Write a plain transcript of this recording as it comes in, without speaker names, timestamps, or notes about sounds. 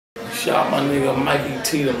Shout out my nigga Mikey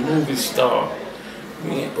T, the movie star.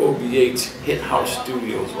 We in OBH Hit House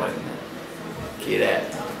Studios right now. Get at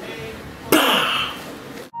it.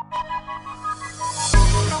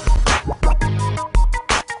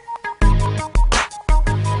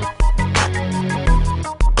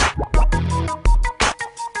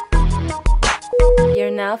 You're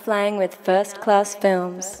now flying with First Class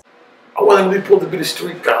Films. I wasn't really supposed to be the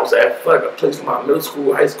street guy. I was athletic. I played for my middle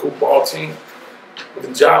school, high school ball team. With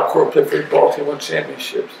the Job Corps, played for the ball team, won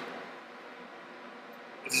championships.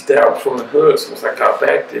 Just that I was from the hood, so once I got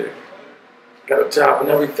back there, got a job and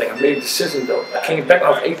everything. I made a decision though. I came back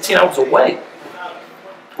when I was 18, I was away.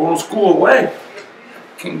 Going to school away.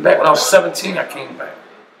 Came back when I was 17, I came back.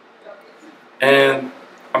 And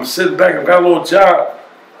I'm sitting back, I got a little job.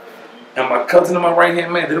 And my cousin and my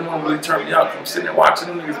right-hand man, they didn't want to really turn me out. I'm sitting there watching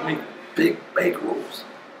them niggas make big bake rolls.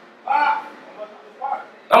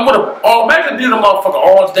 I'm with them all, imagine being a motherfucker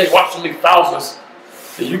all day watching me thousands.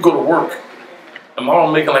 And you go to work. And my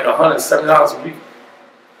mom making like $170 a week.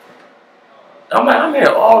 I'm like, I'm here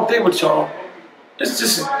all day with y'all. It's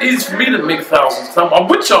just easy for me to make thousands. I'm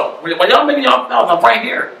with y'all. While y'all making y'all thousands, I'm right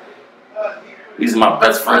here. These are my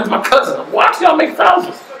best friends, my cousins. I'm watching y'all make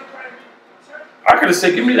thousands. I could have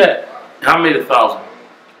said, give me that. And I made 1,000.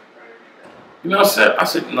 You know what I said? I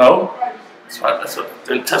said, no. That's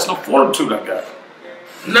the intestinal fortitude I got.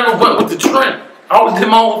 Never went with the trend. I always did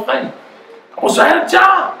my own thing. I had a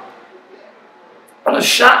job. I done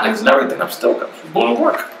shot niggas and everything. I'm still going to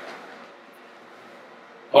work.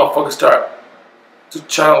 Motherfuckers start just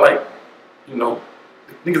trying to, like, you know,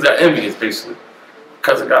 niggas got envious basically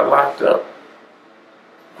because I got locked up.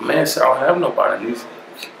 My man said, I don't have nobody. And I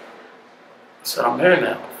said, I'm here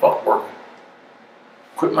now. Fuck working.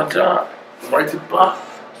 Quit my job. Right to the block.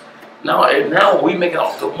 Now we making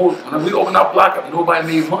off the most. When we open our block up,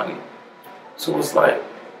 nobody made money. So it's like,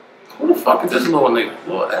 who the fuck is this little nigga?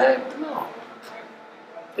 Little ad? No.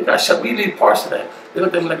 They got shut. We need parts of that. They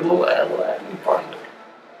looked at me like a little ad. Little ad. We need parts of that.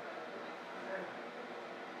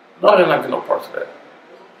 No, they're not getting no parts of that.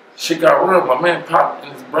 Shit got real. My man Pop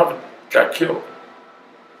and his brother got killed.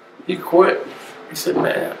 He quit. He said,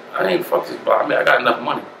 man, I ain't fuck this block. I mean, I got enough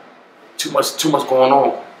money. Too much going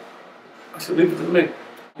on. I said, leave it to me.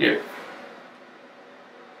 Yeah.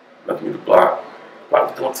 Left me the block.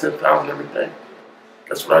 Block was doing 10,000 every day.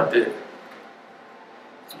 That's what I did.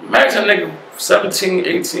 So imagine a nigga 17,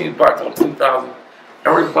 18, block doing 10,000.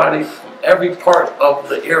 Everybody from every part of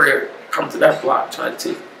the area come to that block trying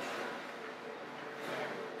to take it.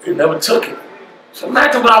 They never took it. So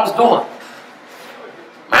imagine what I was doing.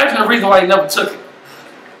 Imagine the reason why he never took it.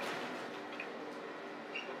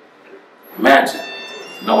 Imagine.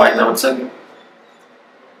 You know why he never took it?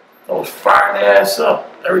 I was firing their ass up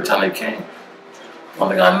every time they came. One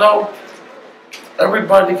thing I know,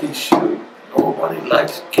 everybody can shoot. Nobody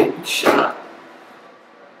likes getting shot.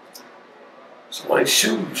 So when they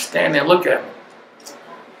shoot, you stand there and look at them.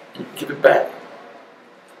 And give it back.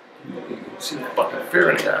 You see the fucking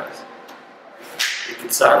fear in their eyes. It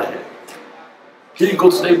gets out of here. Then you go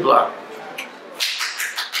to their block.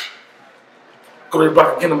 Go to their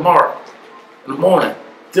block again tomorrow. In the morning.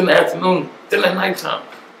 Then in the afternoon. Then at nighttime.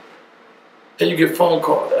 Then you get phone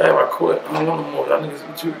calls. Hey, I quit. I don't want no more. Y'all niggas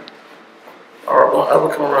with you. Alright, don't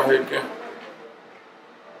ever come around here again.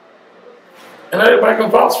 And everybody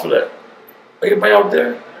can vouch for that. Everybody out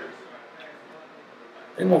there,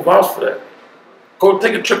 they gonna vouch for that. Go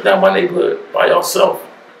take a trip down my neighborhood by yourself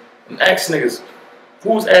and ask niggas,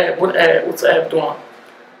 who's ad? What ad? What's the ad doing?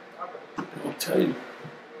 I'm gonna tell you,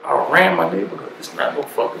 I ran my neighborhood. It's not no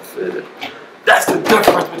fucking fit. That's the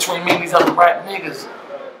difference between me and these other rap niggas.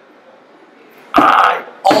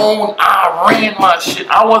 I ran my shit.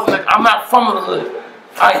 I'm not from the hood.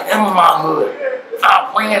 I am my hood.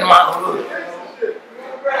 I ran my hood.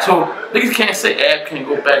 So niggas can't say Ab can't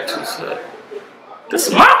go back to his hood. This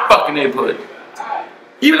is my fucking neighborhood.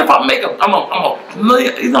 Even if I make I'm a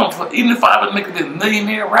million, even if I ever make a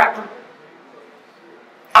millionaire rapper,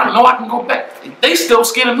 I know I can go back. They still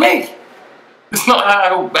scared of me. It's not how I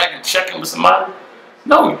go back and check in with somebody.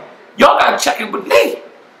 No, y'all gotta check in with me.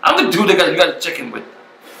 I'm the dude you gotta check in with.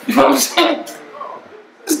 You know what I'm saying?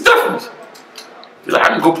 It's different. Like, I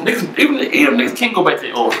can go, niggas, even niggas can't go back to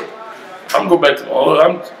their old hood. I can go back to my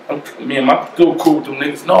old, me and my dude cool with them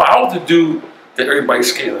niggas. No, I was the dude that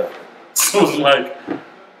everybody's scared of. So it's like,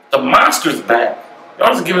 the monster's back. Y'all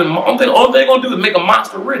just giving them, all they're gonna do is make a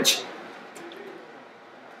monster rich.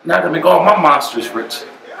 Now I can make all my monsters rich.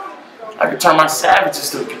 I can turn my savages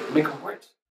to make them